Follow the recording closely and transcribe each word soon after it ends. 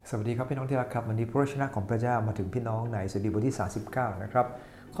สวัสดีครับพี่น้องที่รักครับวันนี้พระวจนะของพระเจ้ามาถึงพี่น้องในสดุดีบทที่39นะครับ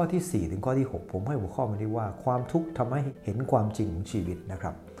ข้อที่4ถึงข้อที่6ผมให้หัวข้อมาที่ว่าความทุกข์ทำให้เห็นความจริงของชีวิตนะค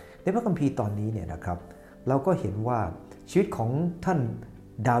รับในพระคัมภีร์ตอนนี้เนี่ยนะครับเราก็เห็นว่าชีวิตของท่าน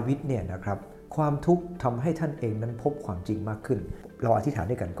ดาวิดเนี่ยนะครับความทุกข์ทำให้ท่านเองนั้นพบความจริงมากขึ้นเราอธิษฐาน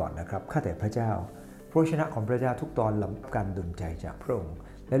ด้วยกันก่อนนะครับข้าแต่พระเจ้าพระวจนะของพระเจ้าทุกตอนรับการดลใจจากพระองค์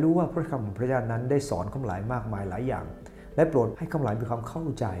และรู้ว่าพระคำของพระเจ้านั้นได้สอนข้าพเจ้ามากมายหลายอย่างและโปรดให้ข้าพเจ้ามีความเข้า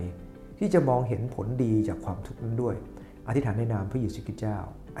ใจที่จะมองเห็นผลดีจากความทุกข์นั้นด้วยอธิษฐานในนามพระเยซูคริสต์เจ้า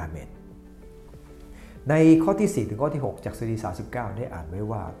อาเมนในข้อที่4ถึงข้อที่6จากสดุดี39ได้อ่านไว้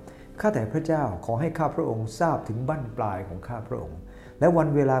ว่าข้าแต่พระเจ้าขอให้ข้าพระองค์ทราบถึงบั้นปลายของข้าพระองค์และวัน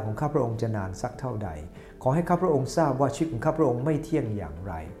เวลาของข้าพระองค์จะนานสักเท่าใดขอให้ข้าพระองค์ทราบว่าชีวิตของข้าพระองค์ไม่เที่ยงอย่างไ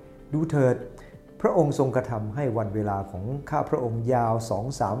รดูเถิดพระองค์ทรงกระทำให้วันเวลาของข้าพระองค์ยาว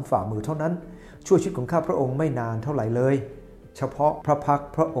 2-3 ฝ่ามือเท่านั้นชั่วชีวิตของข้าพระองค์ไม่นานเท่าไหร่เลยเฉพาะพระพัก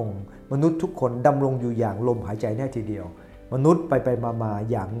พระองค์มนุษย์ทุกคนดำรงอยู่อย่างลมหายใจแน่ทีเดียวมนุษย์ไปมา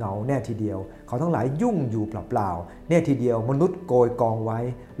อย่างเหงาแน่ทีเดียวเขาทั้งหลายยุ่งอยู่เปล่าๆแน่ทีเดียวมนุษย์โกยกองไว้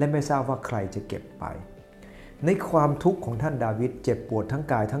และไม่ทราบว่าใครจะเก็บไปในความทุกข์ของท่านดาวิดเจ็บปวดทั้ง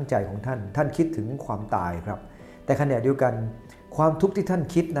กายทั้งใจของท่านคิดถึงความตายครับแต่ขณะเดียวกันความทุกข์ที่ท่าน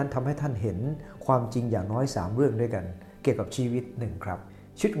คิดนั้นทำให้ท่านเห็นความจริงอย่างน้อย3เรื่องด้วยกันเกี่ยวกับชีวิต1ครับ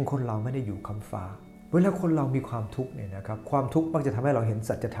ชีวิตของคนเราไม่ได้อยู่คำฟ้าเวลาคนเรามีความทุกข์เนี่ยนะครับความทุกข์มักจะทำให้เราเห็น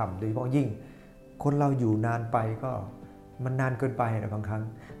สัจธรรมโดยเฉพาะยิ่งคนเราอยู่นานไปก็มันนานเกินไปนะบางครั้ง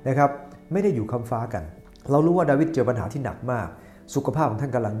นะครับไม่ได้อยู่คำฟ้ากันเรารู้ว่าดาวิดเจอปัญหาที่หนักมากสุขภาพของท่า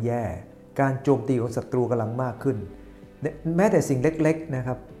นกำลังแย่การโจมตีของศัตรูกำลังมากขึ้นแม้แต่สิ่งเล็กๆนะค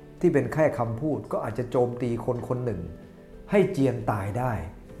รับที่เป็นแค่คำพูดก็อาจจะโจมตีคนคนหนึ่งให้เจียนตายได้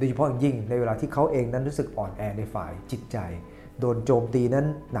โดยเฉพาะยิ่งในเวลาที่เขาเองนั้นรู้สึกอ่อนแอในฝ่ายจิตใจโดนโจมตีนั้น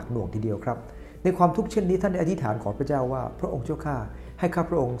หนักหน่วงทีเดียวครับในความทุกข์เช่นนี้ท่านได้อธิษฐานขอพระเจ้าว่าพระองค์เจ้าข้าให้ข้า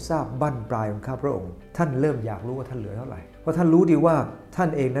พระองค์ทราบบั้นปลายของข้าพระองค์ท่านเริ่มอยากรู้ว่าท่านเหลือเท่าไหร่เพราะท่านรู้ดีว่าท่าน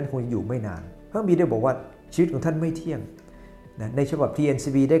เองนั้นคงอยู่ไม่นานพระคัมภีร์ได้บอกว่าชีวิตของท่านไม่เที่ยงในฉบับ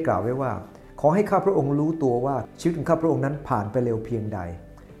TNCB ได้กล่าวไว้ว่าขอให้ข้าพระองค์รู้ตัวว่าชีวิตของข้าพระองค์นั้นผ่านไปเร็วเพียงใด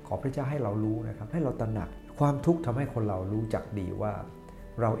ขอพระเจ้าให้เรารู้นะครับให้เราตระหนักความทุกข์ทำให้คนเรารู้จักดีว่า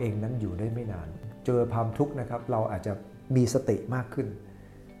เราเองนั้นอยู่ได้ไม่นานเจอความทุกข์นะครับเราอาจจะมีสติมากขึ้น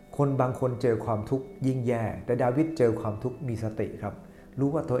คนบางคนเจอความทุกข์ยิ่งแย่แต่ดาวิดเจอความทุกข์มีสติครับรู้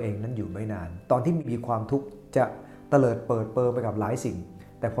ว่าตัวเองนั้นอยู่ไม่นานตอนที่มีความทุกข์จะเตลิดเปิดเปิงไปกับหลายสิ่ง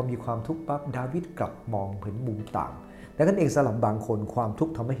แต่พอมีความทุกข์ปั๊บดาวิดกลับมองเห็นมุมต่างดังนั้นเองสำหรับบางคนความทุก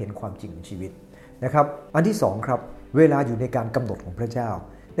ข์ทำให้เห็นความจริงของชีวิตนะครับอันที่2ครับเวลาอยู่ในการกำหนดของพระเจ้า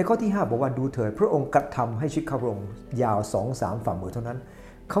ในข้อที่5บอกว่าดูเถิดพระองค์กระทำให้ชีวิตข้าพระองค์ยาว 2-3 ฝ่ามือเท่านั้น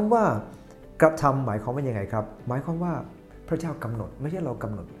คำว่ากระทำหมายความว่ายังไงครับหมายความว่าพระเจ้ากำหนดไม่ใช่เราก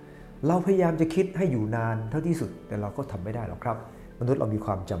ำหนดเราพยายามจะคิดให้อยู่นานเท่าที่สุดแต่เราก็ทำไม่ได้หรอกครับมนุษย์เรามีค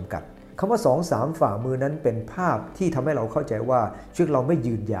วามจำกัดคำว่า 2-3 ฝ่ามือนั้นเป็นภาพที่ทำให้เราเข้าใจว่าชีวิตเราไม่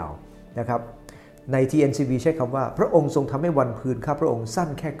ยืนยาวนะครับใน TNCB ใช้คำว่าพระองค์ทรงทำให้วันคืนข้าพระองค์สั้น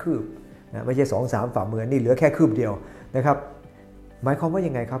แค่คืบนะไม่ใช่ 2-3 ฝ่ามือนี่เหลือแค่คืบเดียวนะครับหมายความว่า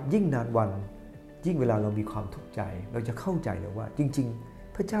ยังไงครับยิ่งนานวันยิ่งเวลาเรามีความทุกข์ใจเราจะเข้าใจเลยว่าจริง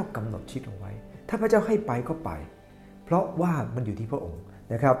ๆพระเจ้ากำหนดชีวิตเอาไว้ถ้าพระเจ้าให้ไปก็ไปเพราะว่ามันอยู่ที่พระองค์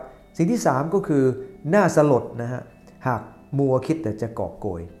นะครับสิ่งที่3ก็คือน่าสลดนะฮะหากมัวคิดแต่จะกอบโก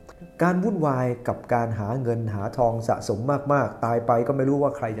ยการวุ่นวายกับการหาเงินหาทองสะสมมากๆตายไปก็ไม่รู้ว่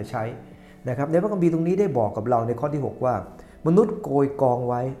าใครจะใช้นะครับในพระคัมภีร์ตรงนี้ได้บอกกับเราในข้อที่6ว่ามนุษย์โกยกอง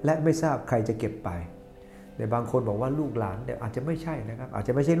ไว้และไม่ทราบใครจะเก็บไปในบางคนบอกว่าลูกหลานแต่อาจจะไม่ใช่นะครับอาจจ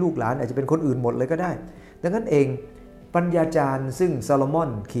ะไม่ใช่ลูกหลานอาจจะเป็นคนอื่นหมดเลยก็ได้ดังนั้นเองปัญญาจารย์ซึ่งซาโลมอน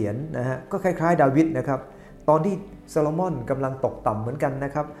เขียนนะฮะก็คล้ายๆดาวิดนะครับตอนที่ซาโลมอนกำลังตกต่ำเหมือนกันน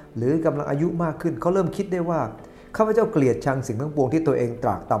ะครับหรือกำลังอายุมากขึ้นเขาเริ่มคิดได้ว่าข้าพเจ้าเกลียดชังสิ่งทั้งปวงที่ตัวเองตร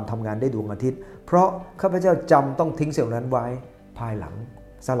ากตรำทำงานได้ดวงอาทิตย์เพราะข้าพเจ้าจำต้องทิ้งสิ่งนั้นไว้ภายหลัง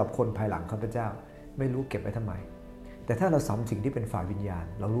สำหรับคนภายหลังข้าพเจ้าไม่รู้เก็บไว้ทำไมแต่ถ้าเราสำสิ่งที่เป็นฝ่ายวิญญาณ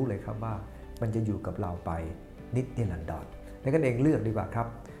เรารู้เลยครับว่ามันจะอยู่กับเราไปนิรันดรดังนั้นเองเลือกดีกว่าครับ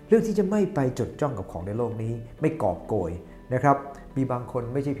เลือกที่จะไม่ไปจดจ้องกับของในโลกนี้ไม่กอบโกยนะครับมีบางคน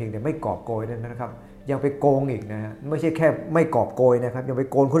ไม่ใช่เพียงแต่ไม่กอบโกยนะครับยังไปโกงอีกนะฮะไม่ใช่แค่ไม่กอบโกยนะครับยังไป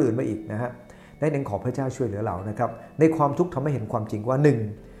โกงคนอื่นมาอีกนะฮะได้เน้นขอพระเจ้าช่วยเหลือเรานะครับในความทุกข์ทำให้เห็นความจริงว่า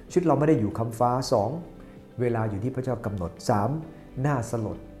1ชีวิตเราไม่ได้อยู่คำฟ้า2เวลาอยู่ที่พระเจ้ากำหนด3น่าสล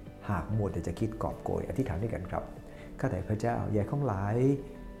ดหากมัวแต่จะคิดกอบโกยอธิษฐานด้วยกันครับข้าแต่พระเจ้าอย่าข้างหลาย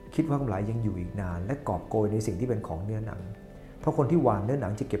คิดว่าข้างหลายยังอยู่อีกนานและกอบโกยในสิ่งที่เป็นของเนื้อหนังเพราะคนที่หว่านเนื้อหนั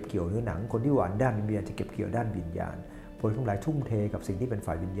งจะเก็บเกี่ยวเนื้อหนังคนที่หว่านด้านวิญญาณจะเก็บเกี่ยวด้านวิญญาณโปรดข้างหลายทุ่มเทกับสิ่งที่เป็น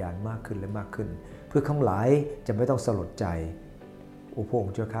ฝ่ายวิญญาณมากขึ้นและมากขึ้นเพื่อข้างหลายจะไม่ต้องสลดใจโอ้พระอง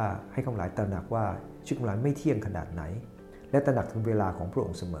ค์เจ้าข้าให้ข้างหลายตระหนักว่าชีวิตข้างหลายไม่เที่ยงขนาดไหน และตระหนักถึงเวลาของพระอ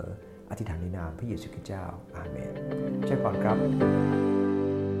งค์เสมออธิษฐานในนามพระเยซูคริสต์เจ้าอาเมนใช่ก่อนครับ